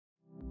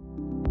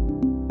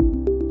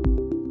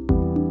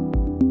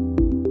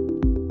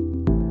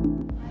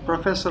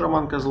Professor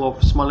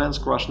Kozlov,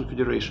 Smolensk, Russian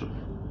Federation.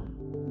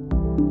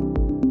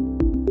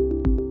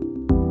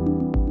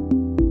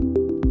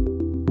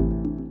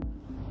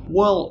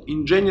 Well,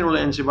 in general,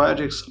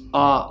 antibiotics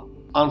are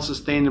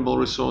unsustainable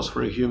resource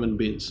for human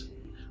beings.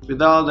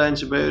 Without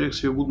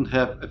antibiotics, we wouldn't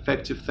have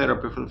effective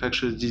therapy for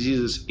infectious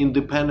diseases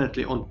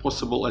independently on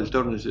possible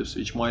alternatives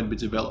which might be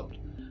developed.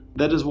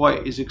 That is why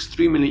it's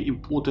extremely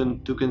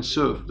important to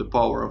conserve the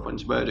power of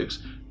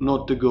antibiotics,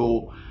 not to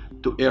go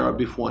to era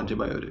before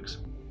antibiotics.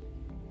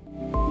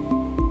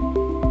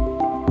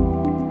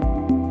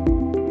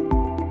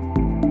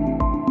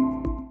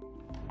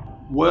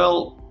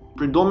 Well,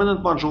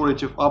 predominant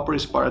majority of upper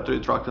respiratory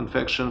tract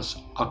infections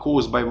are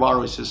caused by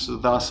viruses,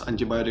 thus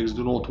antibiotics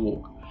do not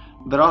work.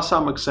 There are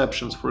some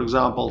exceptions, for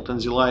example,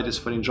 tonsillitis,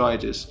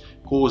 pharyngitis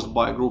caused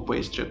by group A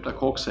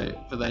streptococci,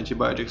 where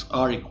antibiotics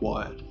are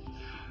required.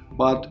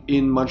 But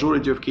in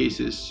majority of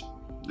cases,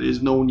 there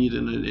is no need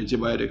in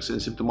antibiotics,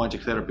 and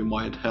symptomatic therapy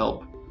might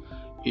help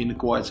in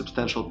quite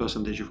substantial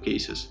percentage of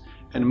cases.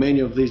 And many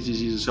of these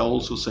diseases are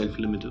also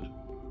self-limited.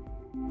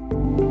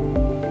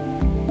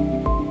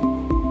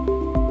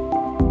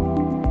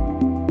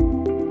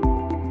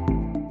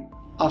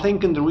 I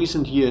think in the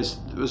recent years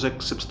there was a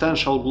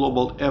substantial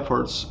global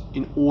efforts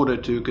in order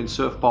to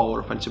conserve power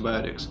of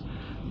antibiotics.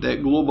 The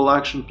Global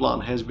Action Plan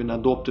has been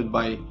adopted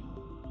by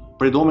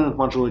predominant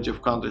majority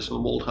of countries in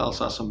the World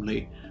Health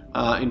Assembly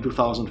in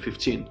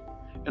 2015.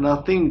 And I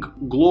think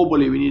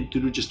globally we need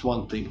to do just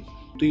one thing: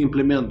 to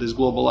implement this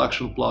Global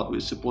Action Plan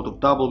with support of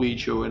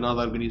WHO and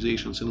other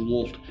organizations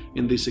involved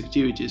in these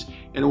activities.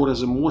 And what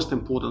is the most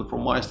important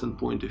from my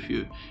standpoint of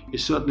view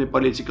is certainly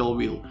political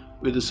will,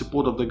 with the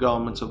support of the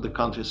governments of the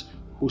countries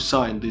who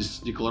signed this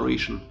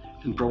declaration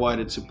and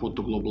provided support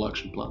to Global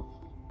Action Plan.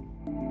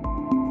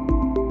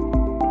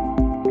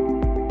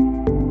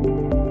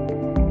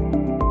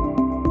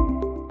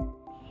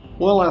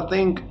 Well, I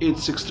think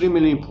it's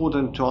extremely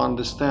important to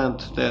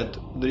understand that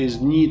there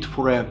is need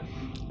for a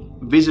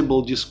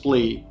visible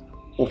display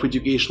of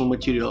educational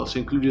materials,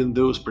 including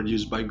those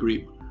produced by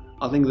GRIP.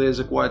 I think there is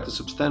quite a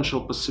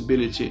substantial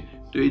possibility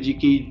to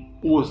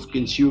educate both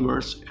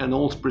consumers and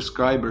also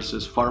prescribers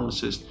as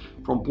pharmacists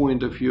from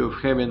point of view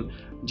of having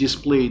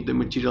displayed the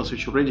materials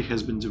which already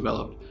has been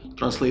developed,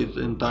 translated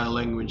in Thai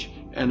language,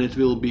 and it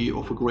will be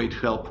of a great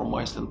help from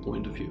my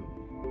standpoint of view.